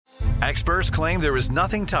Experts claim there is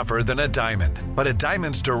nothing tougher than a diamond. But at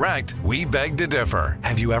Diamonds Direct, we beg to differ.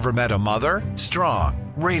 Have you ever met a mother?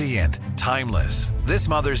 Strong, radiant, timeless. This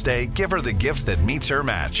Mother's Day, give her the gift that meets her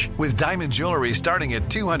match. With diamond jewelry starting at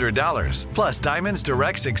 $200. Plus Diamonds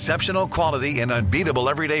Direct's exceptional quality and unbeatable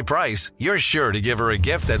everyday price, you're sure to give her a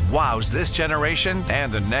gift that wows this generation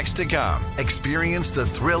and the next to come. Experience the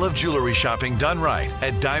thrill of jewelry shopping done right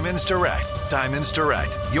at Diamonds Direct. Diamonds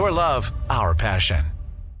Direct. Your love, our passion.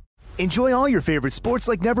 Enjoy all your favorite sports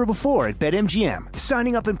like never before at BetMGM.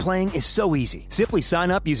 Signing up and playing is so easy. Simply sign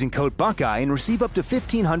up using code Buckeye and receive up to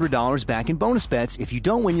 $1,500 back in bonus bets if you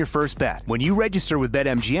don't win your first bet. When you register with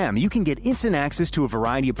BetMGM, you can get instant access to a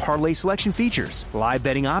variety of parlay selection features, live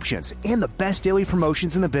betting options, and the best daily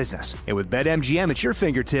promotions in the business. And with BetMGM at your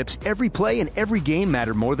fingertips, every play and every game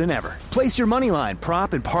matter more than ever. Place your moneyline,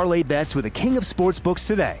 prop, and parlay bets with the king of sportsbooks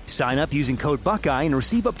today. Sign up using code Buckeye and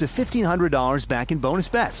receive up to $1,500 back in bonus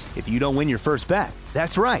bets if you don't win your first bet.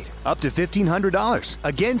 That's right, up to $1,500.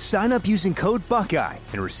 Again, sign up using code Buckeye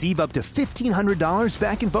and receive up to $1,500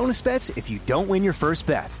 back in bonus bets if you don't win your first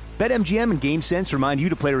bet. BetMGM and GameSense remind you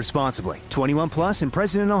to play responsibly. 21 plus and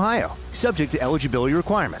present in Ohio. Subject to eligibility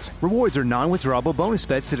requirements. Rewards are non-withdrawable bonus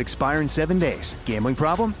bets that expire in 7 days. Gambling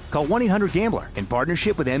problem? Call 1-800-GAMBLER in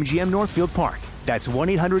partnership with MGM Northfield Park. That's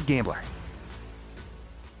 1-800-GAMBLER.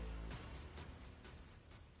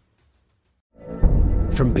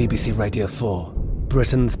 From BBC Radio 4,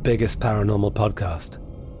 Britain's biggest paranormal podcast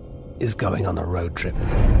is going on a road trip.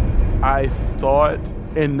 I thought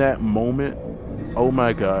in that moment, oh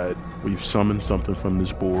my God, we've summoned something from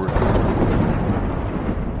this board.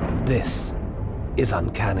 This is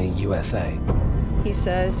Uncanny USA. He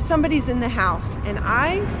says, somebody's in the house, and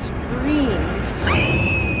I screamed.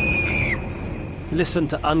 Listen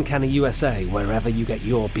to Uncanny USA wherever you get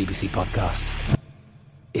your BBC podcasts,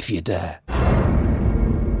 if you dare.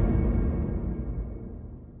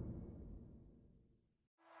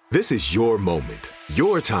 This is your moment,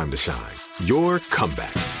 your time to shine, your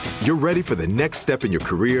comeback. You're ready for the next step in your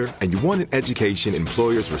career, and you want an education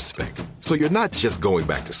employers respect. So you're not just going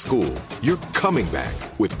back to school, you're coming back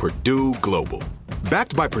with Purdue Global.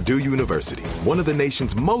 Backed by Purdue University, one of the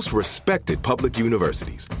nation's most respected public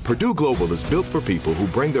universities, Purdue Global is built for people who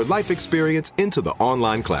bring their life experience into the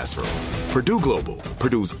online classroom. Purdue Global,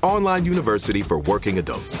 Purdue's online university for working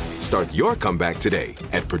adults. Start your comeback today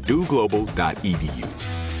at purdueglobal.edu.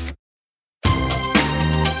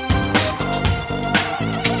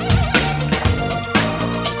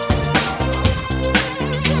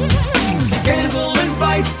 Scandal and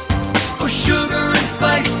vice, or sugar and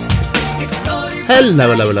spice. Hello.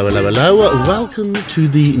 Welcome to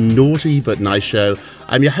the Naughty But Nice Show.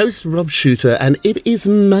 I'm your host, Rob Shooter, and it is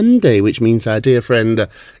Monday, which means our dear friend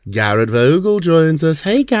Garrett Vogel joins us.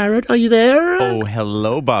 Hey, Garrett, are you there? Oh,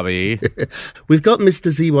 hello, Bobby. We've got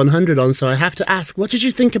Mr. Z100 on, so I have to ask, what did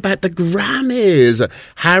you think about the Grammys?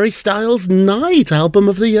 Harry Styles' Night, Album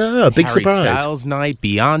of the Year. Big surprise. Harry Styles' Night,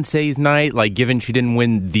 Beyonce's Night. Like, given she didn't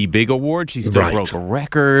win the big award, she still broke a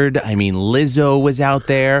record. I mean, Lizzo was out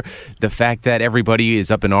there. The fact that everybody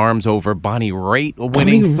is up in arms over Bonnie Raitt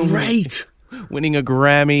winning a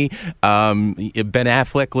Grammy. Ben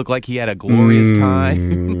Affleck looked like he had a glorious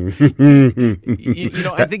time.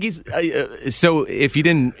 I think he's so if you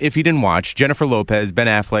didn't watch, Jennifer Lopez, Ben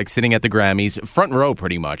Affleck sitting at the Grammys, front row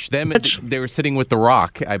pretty much. They were sitting with The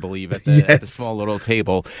Rock, I believe, at the small little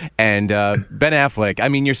table. And Ben Affleck, I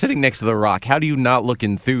mean, you're sitting next to The Rock. How do you not look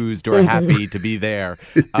enthused or happy to be there?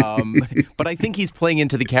 But I think he's playing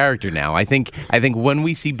into the character now. I think when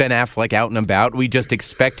we see Ben Affleck out and about, we just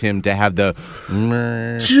expect him to have the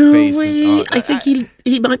I think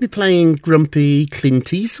he might be playing grumpy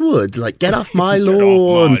Clint Eastwood, like, get off my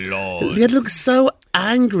lawn. He looks so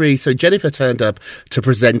angry. So Jennifer turned up to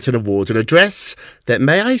present an award in a dress that,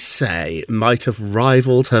 may I say, might have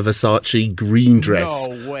rivaled her Versace green dress.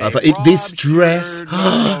 No way. This dress,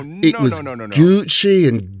 it was Gucci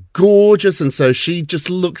and gorgeous, and so she just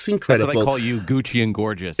looks incredible. That's what I call you, Gucci and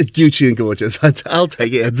gorgeous. Gucci and gorgeous. I'll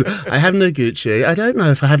take it. I have no Gucci. I don't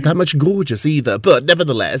know if I have that much gorgeous either, but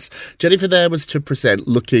nevertheless, Jennifer there was to present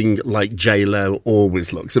looking like J-Lo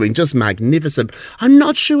always looks. I mean, just magnificent. I'm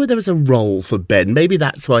not sure there was a role for Ben. Maybe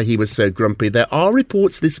that's why he was so grumpy. There are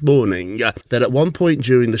reports this morning that at one point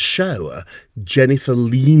during the show, Jennifer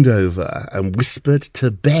leaned over and whispered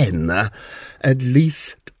to Ben, at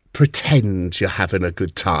least pretend you're having a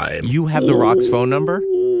good time. You have The Rock's phone number? Can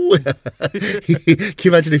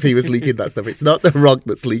you imagine if he was leaking that stuff? It's not The Rock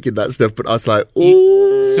that's leaking that stuff, but I was like,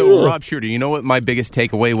 ooh. So, Rob Shooter, you know what my biggest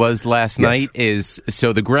takeaway was last night is,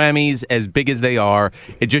 so the Grammys, as big as they are,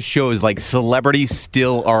 it just shows like celebrities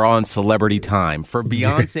still are on celebrity time. For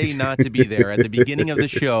Beyonce not to be there at the beginning of the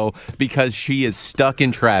show because she is stuck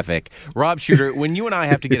in traffic. Rob Shooter, when you and I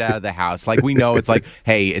have to get out of the house, like we know it's like,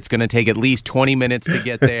 hey, it's going to take at least 20 minutes to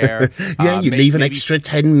get there. You leave an extra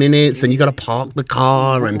 10 minutes, then you got to park the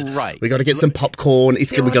car, and we got to get some popcorn. We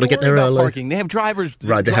got to get there early. Parking. They have drivers.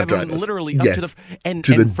 Right, they have drivers. Literally up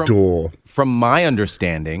to the door. From my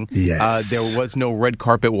understanding, there was no red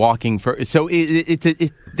carpet walking for. So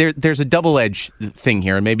there's a double-edged thing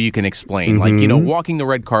here, and maybe you can explain. Like, walking the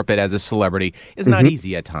red carpet as a celebrity is not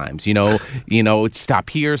easy at times. Stop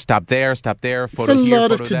here, stop there, stop there. Photo it's a here,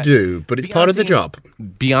 lot photo of to that. do, but it's part of the job.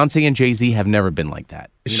 Beyonce and Jay-Z have never been like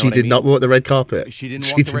that. She did not walk the red carpet. She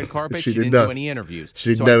didn't walk the red carpet. She didn't do any interviews.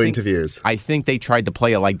 She did no interviews. I think they tried to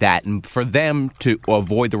play it like that. And for them to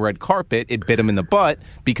avoid the red carpet, it bit them in the butt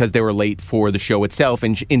because they were late for the show itself.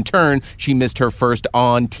 And in turn, she missed her first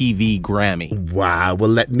on-TV Grammy. Wow.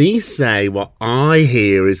 Well, let me say what I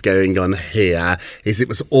hear is going on here is it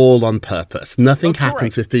was all on purpose. Nothing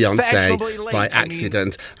happens with Beyonce by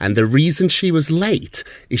accident. And the reason she was late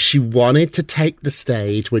is she wanted to take the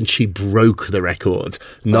stage when she broke the record.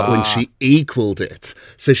 Not when she equaled it.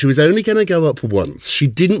 So she was only going to go up once. She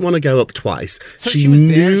didn't want to go up twice. So she was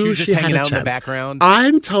there. She was just hanging out in the background.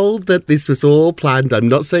 I'm told that this was all planned. I'm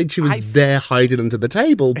not saying she was there hiding under the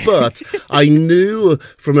table, but I knew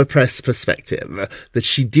from a press perspective that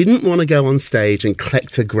she didn't want to go on stage and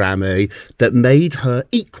collect a Grammy that made her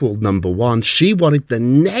equal number one. She wanted the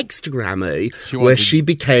next Grammy where she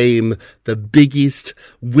became the biggest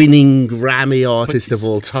winning Grammy artist of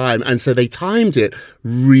all time. And so they timed it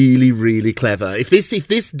really, really clever. If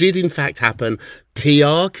this did in fact happen,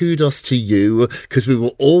 PR, kudos to you, because we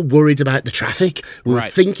were all worried about the traffic. We were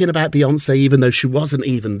thinking about Beyonce, even though she wasn't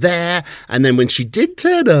even there. And then when she did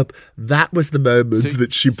turn up, that was the moment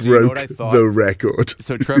that she broke the record.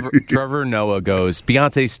 So Trevor Noah goes,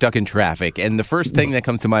 Beyonce's stuck in traffic. And the first thing that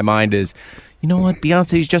comes to my mind is, you know what?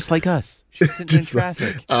 Beyonce's just like us. She's sitting in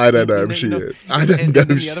traffic. I don't know if she is. I don't know if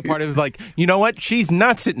the other part of it was like, you know what? She's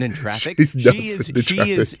not sitting in traffic.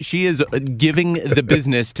 She is giving the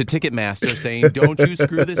business to Ticketmaster, saying, "Don't you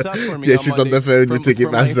screw this up for me." Yeah, she's on the phone with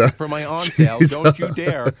Ticketmaster for my on sale. Don't you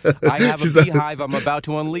dare! I have a beehive I'm about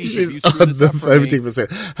to unleash. She's if you screw on this the up for phone me. with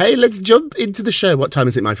Ticketmaster. Hey, let's jump into the show. What time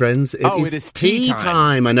is it, my friends? It is tea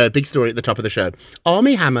time. I know, big story at the top of the show.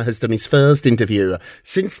 Armie Hammer has done his first interview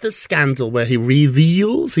since the scandal where he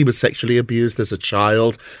reveals he was sexually abused as a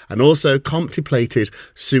child and also contemplated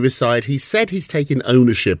suicide. He said he's taking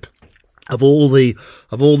ownership of all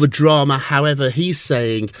the drama. However, he's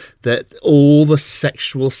saying that all the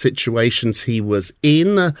sexual situations he was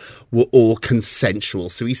in were all consensual.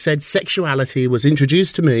 So he said sexuality was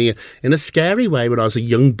introduced to me in a scary way when I was a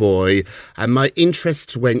young boy, and my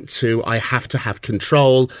interest went to I have to have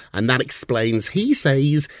control, and that explains, he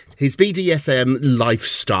says, his BDSM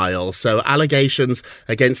lifestyle. So allegations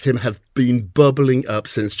against him have been bubbling up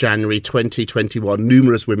since January 2021.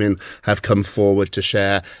 Numerous women have come forward to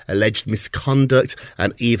share alleged misconduct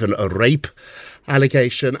and even a rape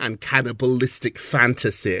allegation and cannibalistic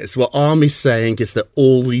fantasies. What Armie's saying is that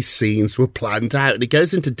all these scenes were planned out, and it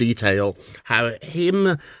goes into detail how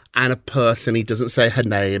him and a person, he doesn't say her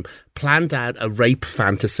name, planned out a rape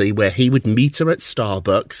fantasy where he would meet her at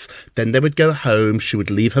Starbucks, then they would go home, she would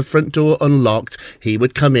leave her front door unlocked, he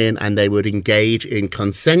would come in, and they would engage in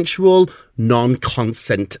consensual,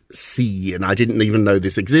 non-consent scene. I didn't even know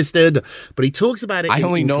this existed, but he talks about it. I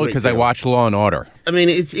only know it because I watch Law and Order. I mean,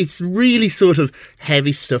 it's really sort of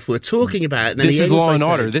heavy stuff we're talking about. And this is Law and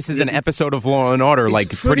Order. This is an episode of Law and Order, like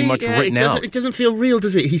pretty much written out. It doesn't feel real,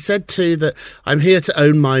 does it? He said too that I'm here to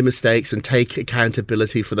own my mistakes and take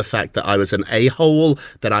accountability for the fact that I was an a-hole,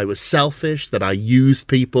 that I was selfish, that I used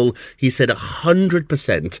people. He said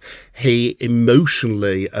 100% he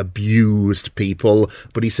emotionally abused people,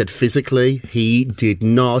 but he said physically he did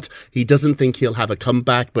not. He doesn't think he'll have a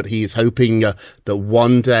comeback, but he's hoping that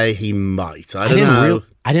one day he might. I don't know.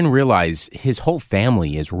 I didn't realize his whole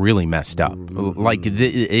family is really messed up. Like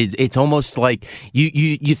it's almost like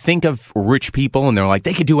you think of rich people and they're like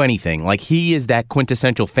they could do anything. Like he is that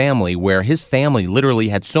quintessential family where his family literally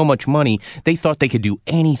had so much money they thought they could do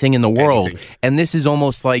anything in the world. And this is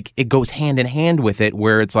almost like it goes hand in hand with it,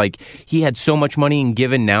 where it's like he had so much money and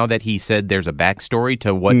given. Now that he said there's a backstory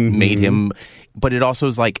to what made him. But it also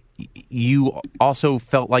is like you also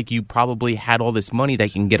felt like you probably had all this money that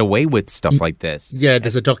you can get away with stuff like this. Yeah,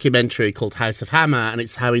 has a documentary called House of Hammer, and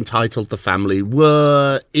it's how entitled the family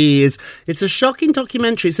is. It's a shocking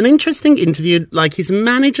documentary. It's an interesting interview. Like, his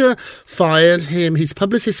manager fired him, his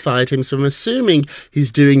publicist fired him, so I'm assuming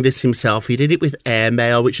he's doing this himself. He did it with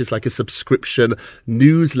Airmail, which is like a subscription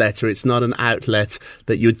newsletter. It's not an outlet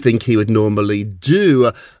that you'd think he would normally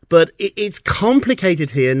do. But it's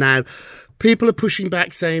complicated here now. People are pushing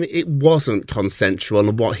back, saying it wasn't consensual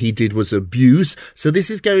and what he did was abuse. So this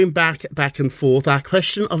is going back and forth. Our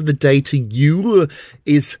question of the day to you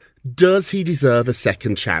is, does he deserve a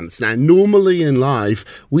second chance? Now, normally in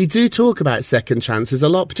life, we do talk about second chances a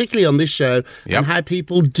lot, particularly on this show, and how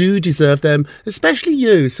people do deserve them, especially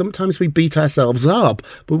you. Sometimes we beat ourselves up,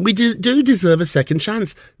 but we do deserve a second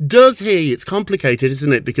chance. Does he? It's complicated,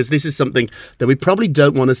 isn't it? Because this is something that we probably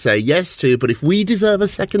don't want to say yes to, but if we deserve a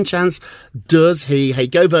second chance, does he? Hey,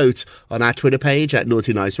 go vote on our Twitter page at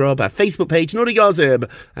Naughty Nice Rob, our Facebook page, Naughty Gossip,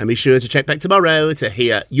 and be sure to check back tomorrow to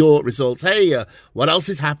hear your results. Hey, what else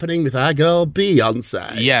is happening with our girl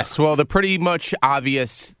Beyonce? Yes, well, the pretty much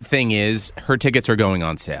obvious thing is her tickets are going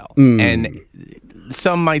on sale. And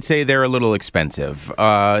some might say they're a little expensive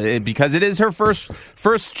because it is her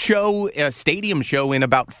first show, stadium show in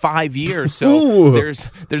about 5 years. So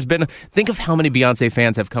there's been, think of how many Beyonce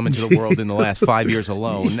fans have come into the world in the last 5 years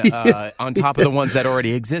alone, on top of the ones that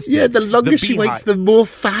already existed. Yeah, the longer she waits, the more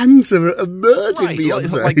fans are emerging. Right.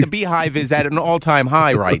 Beyonce. Like the Beehive is at an all-time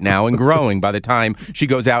high right now and growing by the time she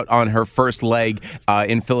goes out on her first leg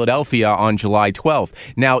in Philadelphia on July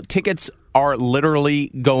 12th. Now, tickets are literally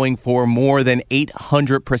going for more than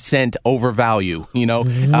 800% over value. You know,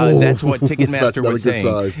 that's what Ticketmaster was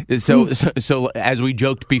saying. So as we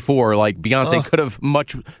joked before, like Beyonce could have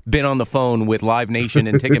much been on the phone with Live Nation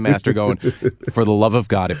and Ticketmaster going, for the love of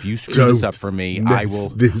God, if you screw this up for me, I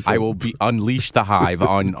will be unleash the hive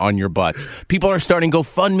on your butts. People are starting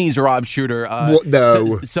GoFundMe's, Rob Shooter.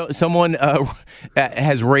 No. So someone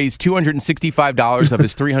has raised $265 of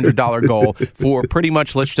his $300 goal for pretty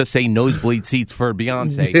much, let's just say, nosebleed seats for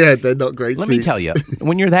Beyonce. Yeah, they're not great seats. Let me tell you,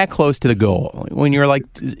 when you're that close to the goal, when you're like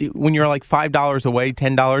 $5 away,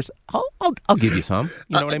 $10, I'll give you some.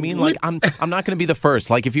 You know what I mean? Like I'm not going to be the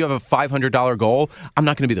first. Like if you have a $500 goal, I'm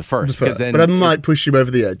not going to be the first. Then, but I might push you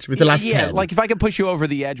over the edge with the last 10. Like if I can push you over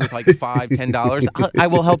the edge with like $5, $10, I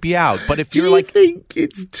will help you out. But if you're like, think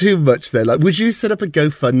it's too much though? Like, would you set up a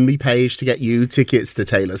GoFundMe page to get you tickets to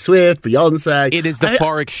Taylor Swift, Beyonce? It is the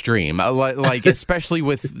far extreme. Like especially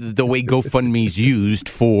with the way GoFundMe's used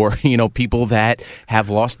for, you know, people that have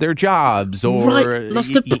lost their jobs or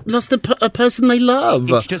lost a person they love.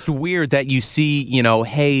 It's just weird that you see, you know,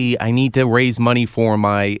 hey, I need to raise money for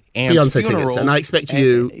my aunt's Beyonce funeral, tickets, and I expect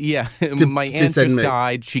you. My aunt just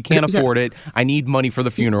died. She can't afford it. I need money for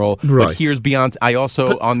the funeral. Right. But here's Beyonce. I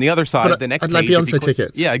also on the other side, the next I'd like page, Beyonce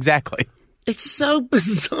tickets. Yeah, exactly. It's so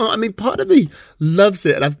bizarre. I mean, part of me loves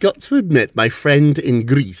it. And I've got to admit, my friend in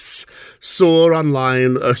Greece saw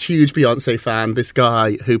online, a huge Beyonce fan, this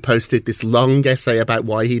guy who posted this long essay about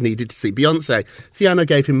why he needed to see Beyonce. Theano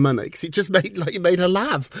gave him money because it just made her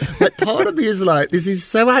laugh. Like, part of me is like, this is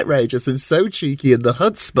so outrageous and so cheeky, and the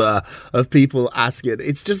chutzpah of people asking,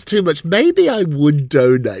 it's just too much. Maybe I would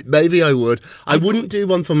donate. Maybe I would. I wouldn't do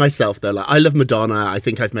one for myself, though. Like, I love Madonna. I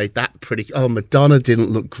think I've made that pretty... Oh, Madonna didn't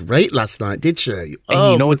look great last night, did she? And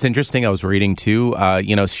you know what's interesting? I was reading too.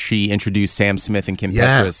 You know, she introduced Sam Smith and Kim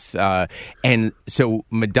Petras, and so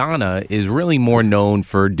Madonna is really more known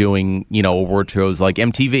for doing, you know, award shows like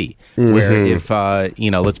MTV, where if you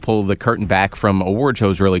know, let's pull the curtain back from award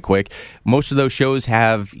shows really quick. Most of those shows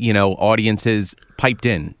have, you know, audiences piped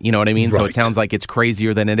in, you know what I mean? Right. So it sounds like it's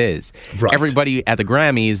crazier than it is. Right. Everybody at the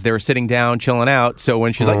Grammys, they're sitting down, chilling out. So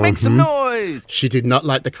when she's like, make some noise. She did not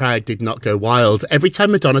like the crowd, did not go wild. Every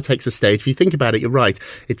time Madonna takes a stage, if you think about it, you're right.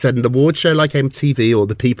 It's an award show like MTV or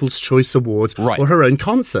the People's Choice Awards or her own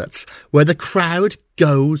concerts where the crowd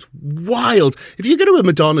goes wild. If you go to a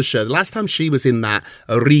Madonna show, the last time she was in that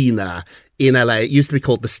arena in LA, it used to be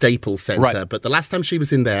called the Staples Center, but the last time she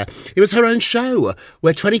was in there, it was her own show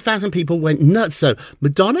where 20,000 people went nuts. So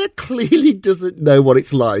Madonna clearly doesn't know what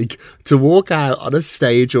it's like to walk out on a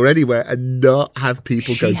stage or anywhere and not have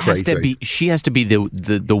people go crazy. She has to be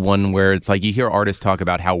the one where it's like you hear artists talk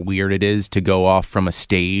about how weird it is to go off from a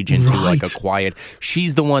stage into like a quiet.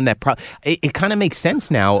 She's the one that it kind of makes sense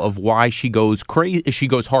now of why she goes crazy. She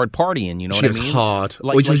goes hard partying. You know what I mean? She goes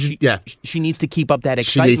hard. She needs to keep up that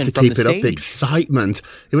excitement from the stage. Excitement.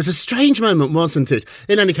 It was a strange moment, wasn't it?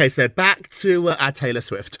 In any case, they're back to our Taylor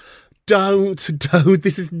Swift. Don't.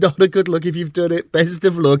 This is not a good look if you've done it. Best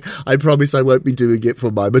of luck. I promise I won't be doing it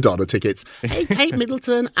for my Madonna tickets. Hey, Kate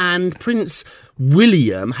Middleton and Prince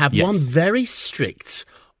William have one very strict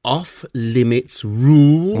off-limits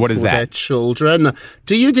rule What is for that? their children.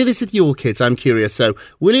 Do you do this with your kids? I'm curious. So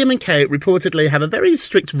William and Kate reportedly have a very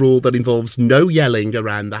strict rule that involves no yelling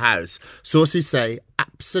around the house. Sources say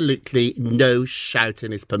absolutely no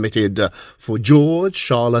shouting is permitted for George,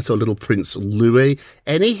 Charlotte, or little Prince Louis.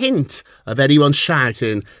 Any hint of anyone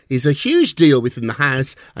shouting is a huge deal within the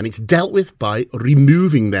house, and it's dealt with by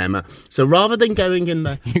removing them. So rather than going in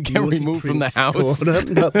the You get removed from the house? corner,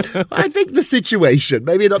 no, I think the situation,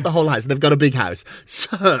 maybe not the whole house, they've got a big house.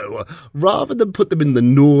 So rather than put them in the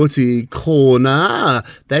naughty corner,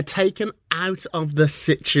 they're taken out of the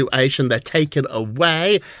situation. They're taken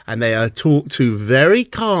away and they are talked to very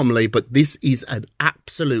calmly, but this is an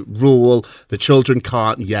absolute rule. The children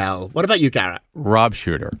can't yell. What about you, Garrett? Rob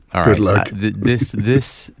Shooter. All Good right. luck.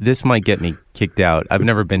 This might get me kicked out. I've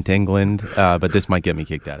never been to England, but this might get me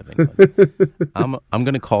kicked out of England. I'm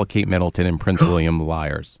going to call Kate Middleton and Prince William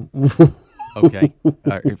liars. Okay,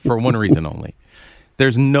 for one reason only.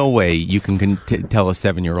 There's no way you can tell a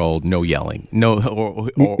 7-year-old no yelling, no, or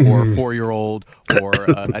a 4-year-old or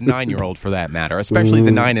a 9-year-old for that matter, especially the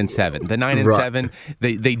 9 and 7. The 9 and 7,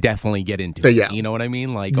 they definitely get into it. Yeah. You know what I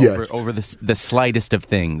mean? Like Yes. over the slightest of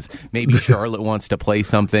things. Maybe Charlotte wants to play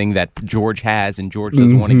something that George has and George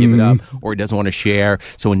doesn't want to give it up or he doesn't want to share,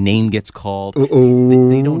 so a name gets called.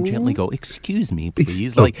 They don't gently go, "Excuse me,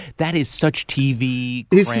 please." Like that is such TV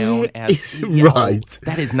crown as right.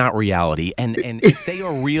 That is not reality. And if they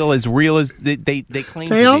are real as they claim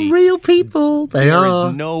They to are be, real people. They there are.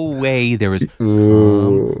 is no way there is.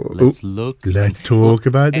 Let's look. Let's talk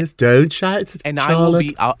about this. Don't shout, And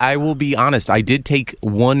Charlotte. I will be honest. I did take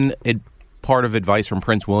one part of advice from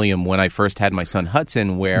Prince William when I first had my son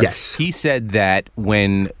Hudson, where Yes. he said that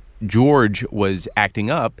when George was acting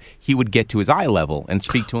up, he would get to his eye level and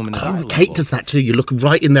speak to him in his eye level. Kate does that too. You look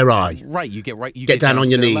right in their eye. Right, you get down on to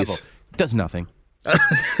your their knees. level. Does nothing.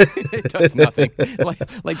 It does nothing. Like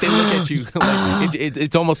they look at you. Like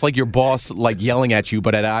it's almost like your boss like yelling at you,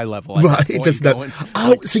 but at eye level. At Right, that it point, does not.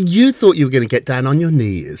 going, So you thought you were going to get down on your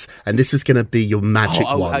knees, and this was going to be your magic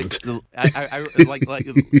wand. So I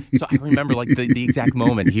remember like the exact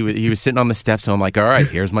moment he was sitting on the steps, so I'm like, all right,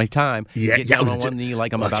 here's my time. Get down on one knee,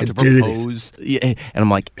 like I'm about to propose. Yeah, and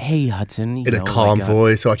I'm like, hey Hudson, In a calm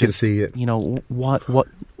voice, so I can just, see it. You know what?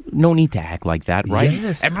 No need to act like that, right?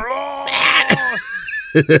 Yes. And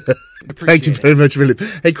Thank you very much, William.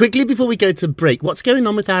 Hey, quickly before we go to break, what's going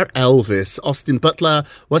on with our Elvis? Austin Butler,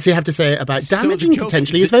 what's he have to say about damaging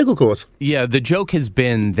potentially his vocal cords? Yeah, the joke has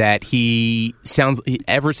been that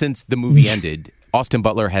ever since the movie ended, Austin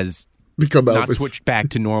Butler has become not Elvis. switched back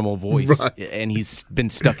to normal voice, Right. and he's been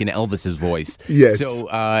stuck in Elvis's voice. Yes. So,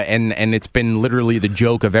 and it's been literally the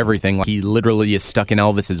joke of everything. Like he literally is stuck in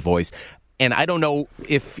Elvis's voice. And I don't know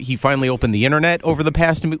if he finally opened the internet over the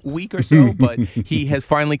past week or so, but he has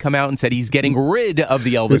finally come out and said he's getting rid of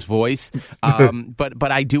the Elvis voice.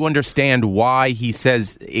 But I do understand why he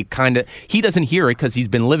says it kind of. He doesn't hear it because he's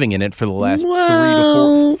been living in it for the last 3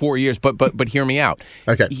 to 4 years. But hear me out.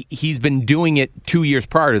 Okay. He's been doing it 2 years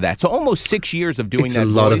prior to that, so almost 6 years of doing It's that. a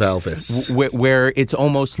lot of voice, Elvis. where it's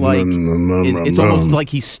almost like it's almost like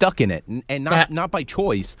he's stuck in it, and not by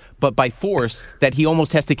choice, but by force. That he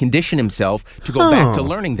almost has to condition himself to go back to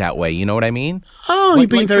learning that way. You know what I mean? Oh, you're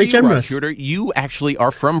being very for you, Rob generous. Shooter, you actually are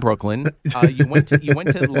from Brooklyn. You went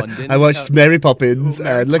to London. I watched Mary Poppins,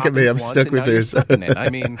 and look at me, I'm Poppins stuck with once, and now you're this. stuck in it. I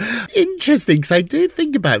mean, Interesting, because I do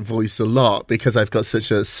think about voice a lot because I've got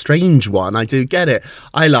such a strange one. I do get it.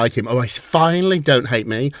 I like him. Oh, I finally, don't hate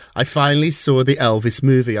me, I finally saw the Elvis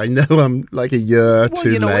movie. I know I'm like a year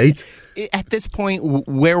too late. At this point,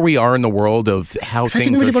 where we are in the world of how things I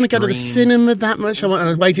didn't really are want to go to the streamed- cinema that much.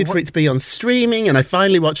 I waited for it to be on streaming, and I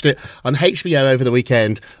finally watched it on HBO over the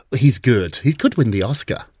weekend. He's good. He could win the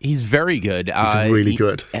Oscar. He's very good. He's really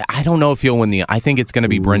good. I don't know if he'll win the. I think it's going to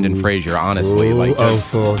be Brendan Fraser. Honestly,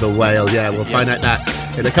 for the whale. Yeah, we'll find out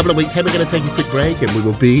that in a couple of weeks. Hey, we're going to take a quick break, and we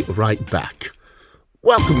will be right back.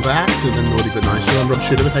 Welcome back to the Naughty But Nice Show. I'm Rob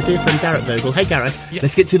Shooter with our dear friend Garrett Vogel. Hey, Garrett,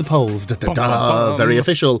 let's get to the polls. Very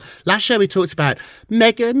official. Last show we talked about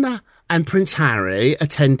Meghan and Prince Harry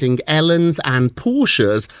attending Ellen's and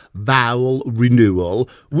Portia's vow renewal.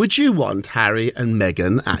 Would you want Harry and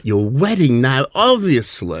Meghan at your wedding? Now,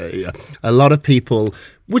 obviously, a lot of people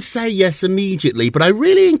would say yes immediately, but I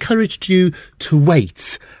really encouraged you to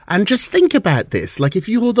wait and just think about this. Like, if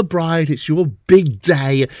you're the bride, it's your big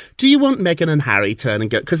day. Do you want Meghan and Harry turn and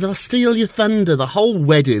go? Because they'll steal your thunder. The whole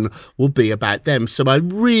wedding will be about them. So I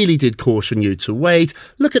really did caution you to wait.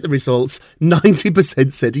 Look at the results.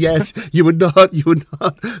 90% said yes. You were not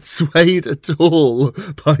swayed at all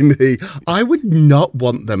by me. I would not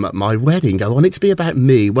want them at my wedding. I want it to be about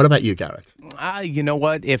me. What about you, Garrett? You know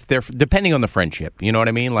what? If they're depending on the friendship, you know what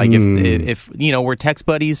I mean. Like if you know we're text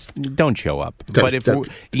buddies, don't show up. But if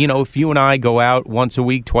if you and I go out once a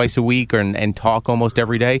week, twice a week, and talk almost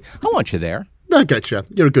every day, I want you there. I getcha.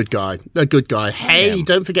 You're a good guy. A good guy. Hey,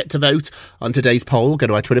 don't forget to vote on today's poll. Go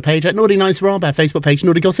to our Twitter page at Naughty Nice Rob, our Facebook page,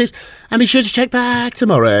 Naughty Gossip, and be sure to check back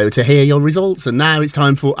tomorrow to hear your results. And now it's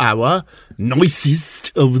time for our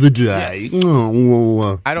nicest of the day. Yes.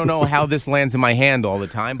 Oh. I don't know how this lands in my hand all the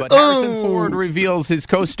time, but Harrison Ford reveals his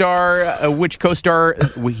co-star, which co-star,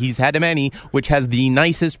 he's had many, which has the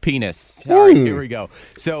nicest penis. All right, here we go.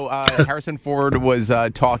 So Harrison Ford was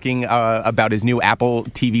talking about his new Apple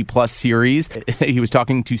TV Plus series. He was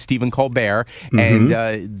talking to Stephen Colbert,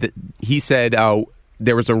 and he said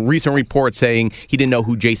there was a recent report saying he didn't know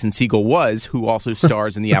who Jason Segel was, who also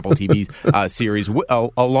stars in the Apple TV series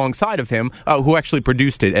alongside of him, who actually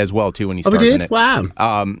produced it as well, too, when he stars in it.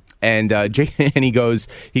 Wow. And he goes,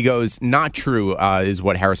 not true, is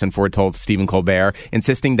what Harrison Ford told Stephen Colbert,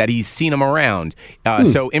 insisting that he's seen him around.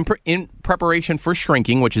 So in preparation for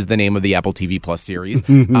Shrinking, which is the name of the Apple TV Plus series,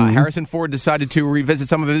 Harrison Ford decided to revisit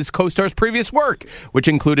some of his co-stars' previous work, which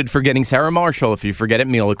included Forgetting Sarah Marshall. If you forget it,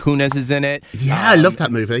 Mila Kunis is in it. Yeah, I love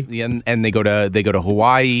that movie. And they go to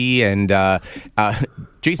Hawaii, and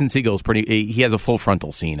Jason Segel is he has a full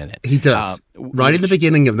frontal scene in it. He does. Right in the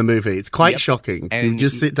beginning of the movie. It's quite shocking. So you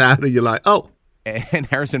just sit down and you're like, oh. And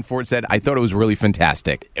Harrison Ford said, I thought it was really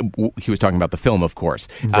fantastic. He was talking about the film, of course.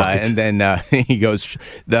 Right. And then he goes,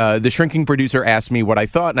 the Shrinking producer asked me what I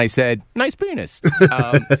thought, and I said, nice penis.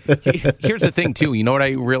 Here's the thing, too. You know what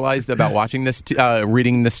I realized about watching this,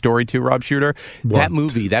 reading this story too, Rob Shooter? What? That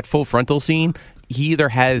movie, that full frontal scene, he either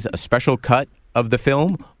has a special cut of the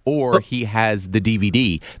film or he has the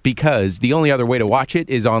DVD, because the only other way to watch it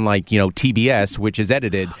is on TBS, which is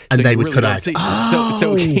edited. And so they would cut out.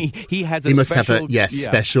 So he has a he must special, have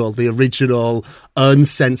special, the original,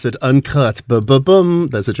 uncensored, uncut. Boom.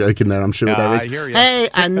 There's a joke in there, I'm sure there is. I hear you. Hey,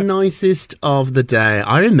 and nicest of the day.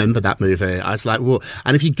 I remember that movie. I was like, whoa.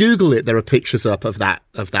 And if you Google it, there are pictures up of that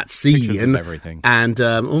scene. Pictures of everything. And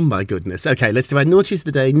oh my goodness. Okay, let's do our naughtiest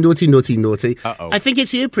of the day. Naughty. Uh-oh. I think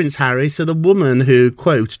it's you, Prince Harry. So the woman who,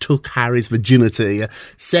 quote, took Harry's virginity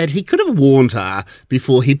said he could have warned her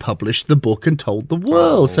before he published the book and told the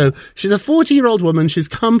world. So she's a 40-year-old woman. She's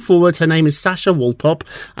come forward. Her name is Sasha Wolpop,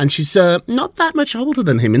 and she's not that much older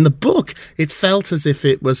than him. In the book, it felt as if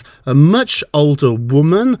it was a much older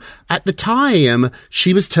woman. At the time,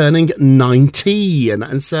 she was turning 19,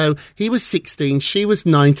 and so he was 16, she was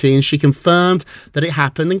 19. She confirmed that it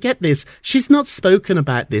happened, and get this, she's not spoken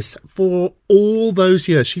about this for all those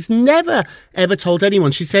years. She's never, ever told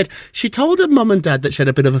anyone. She said she told her mum and dad that she had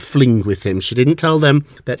a bit of a fling with him. She didn't tell them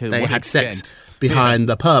that they had sex behind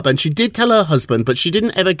the pub. And she did tell her husband, but she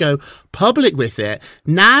didn't ever go public with it.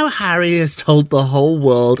 Now Harry has told the whole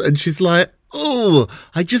world, and she's like, oh,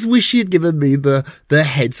 I just wish she had given me the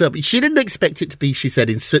heads up. She didn't expect it to be, she said,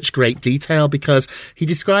 in such great detail, because he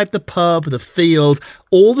described the pub, the field,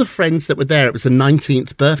 all the friends that were there. It was a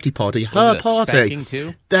 19th birthday party, her party. Spanking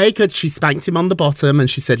too? She spanked him on the bottom, and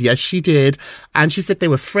she said, yes, she did. And she said they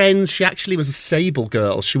were friends. She actually was a stable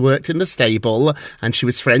girl. She worked in the stable, and she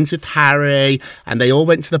was friends with Harry, and they all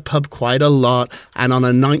went to the pub quite a lot. And on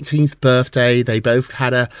her 19th birthday, they both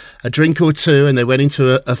had a drink or two, and they went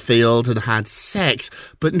into a field and had sex.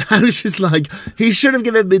 But now she's like, he should have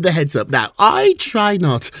given me the heads up. Now, I try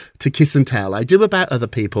not to kiss and tell. I do about other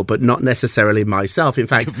people, but not necessarily myself. In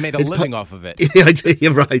fact, you've made a living off of it. Yeah, I do.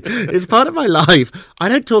 You're right. It's part of my life. I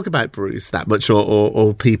don't talk about Bruce that much,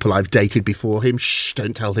 or people I've dated before him. Shh,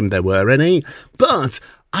 don't tell him there were any. But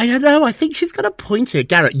I don't know. I think she's got a point here.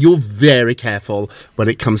 Garrett, you're very careful when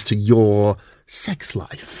it comes to your sex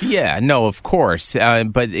life. Yeah, no, of course.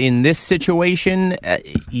 But in this situation,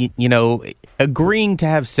 agreeing to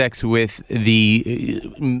have sex with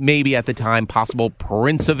the maybe at the time possible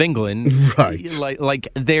Prince of England, right? Like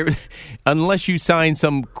there, unless you sign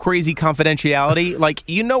some crazy confidentiality, like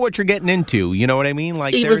you know what you're getting into. You know what I mean?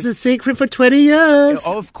 Like it was a secret for 20 years.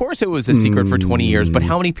 Oh, of course, it was a secret for 20 years. But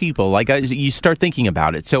how many people? Like you start thinking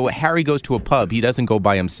about it. So Harry goes to a pub. He doesn't go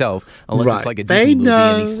by himself unless it's like a Disney movie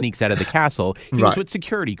and he sneaks out of the castle. He was with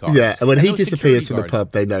security guards. Yeah, and when he disappears from the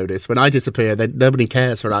pub, they notice. When I disappear, then nobody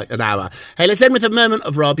cares for like an hour. Hey, let's end with a moment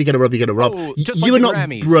of Rob. You're going to Rob. Oh, just you like are the not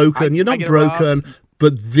Grammys. broken. You're I not get a Rob. broken.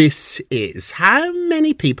 But this is. How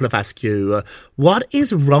many people have asked you, what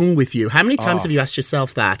is wrong with you? How many times have you asked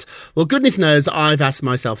yourself that? Well, goodness knows I've asked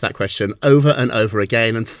myself that question over and over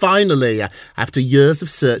again. And finally, after years of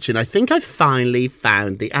searching, I think I finally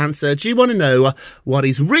found the answer. Do you want to know what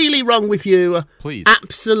is really wrong with you? Please.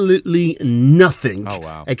 Absolutely nothing. Oh,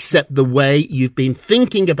 wow. Except the way you've been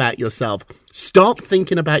thinking about yourself. Stop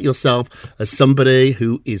thinking about yourself as somebody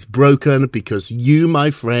who is broken, because you, my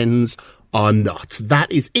friends, are not. That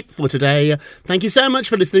is it for today. Thank you so much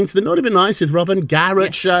for listening to the Naughty But Nice with Robin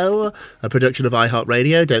Garrett show, a production of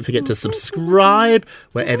iHeartRadio. Don't forget to subscribe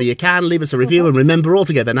wherever you can. Leave us a review, and remember all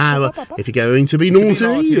together now, if you're going to be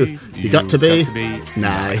naughty, you got to be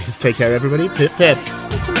nice. Take care, everybody. Pip, pip.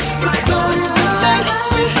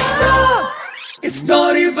 It's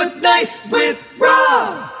Naughty But Nice with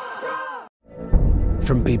Rob.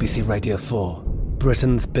 From BBC Radio 4,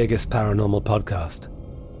 Britain's biggest paranormal podcast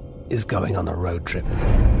is going on a road trip.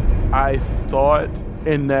 I thought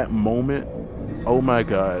in that moment, oh my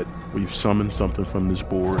God, we've summoned something from this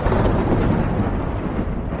board.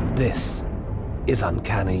 This is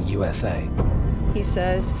Uncanny USA. He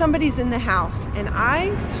says, somebody's in the house, and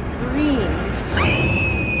I screamed.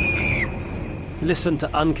 Listen to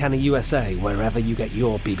Uncanny USA wherever you get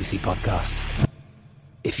your BBC podcasts,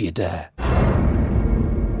 if you dare.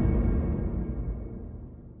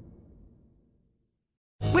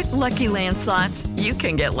 With Lucky Land Slots, you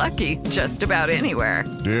can get lucky just about anywhere.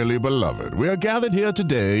 Dearly beloved, we are gathered here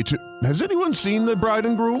today to... Has anyone seen the bride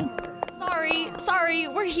and groom? Sorry,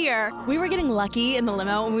 we're here. We were getting lucky in the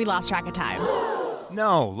limo and we lost track of time.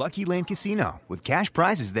 No, Lucky Land Casino, with cash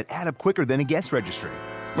prizes that add up quicker than a guest registry.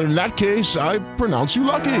 In that case, I pronounce you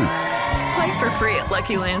lucky. Play for free at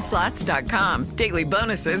LuckyLandSlots.com. Daily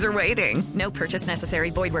bonuses are waiting. No purchase necessary.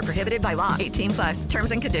 Void where prohibited by law. 18+.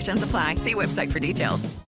 Terms and conditions apply. See website for details.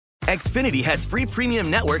 Xfinity has free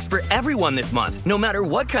premium networks for everyone this month, no matter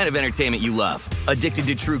what kind of entertainment you love. Addicted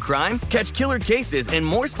to true crime? Catch killer cases and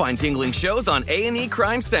more spine-tingling shows on A&E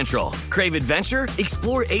Crime Central. Crave adventure?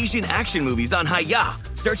 Explore Asian action movies on Hi-YAH.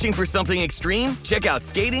 Searching for something extreme? Check out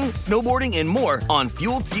skating, snowboarding, and more on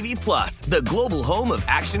Fuel TV Plus, the global home of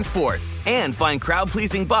action sports. And find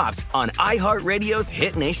crowd-pleasing bops on iHeartRadio's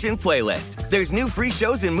Hit Nation playlist. There's new free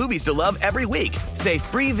shows and movies to love every week. Say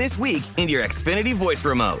free this week in your Xfinity voice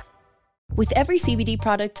remote. With every CBD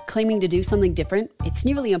product claiming to do something different, it's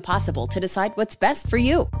nearly impossible to decide what's best for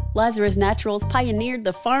you. Lazarus Naturals pioneered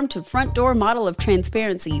the farm-to-front-door model of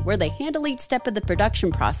transparency, where they handle each step of the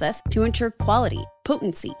production process to ensure quality,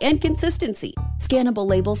 potency, and consistency. Scannable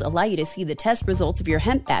labels allow you to see the test results of your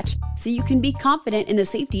hemp batch, so you can be confident in the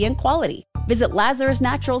safety and quality. Visit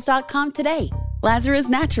LazarusNaturals.com today. Lazarus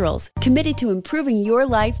Naturals, committed to improving your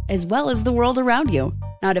life as well as the world around you.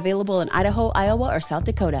 Not available in Idaho, Iowa, or South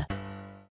Dakota.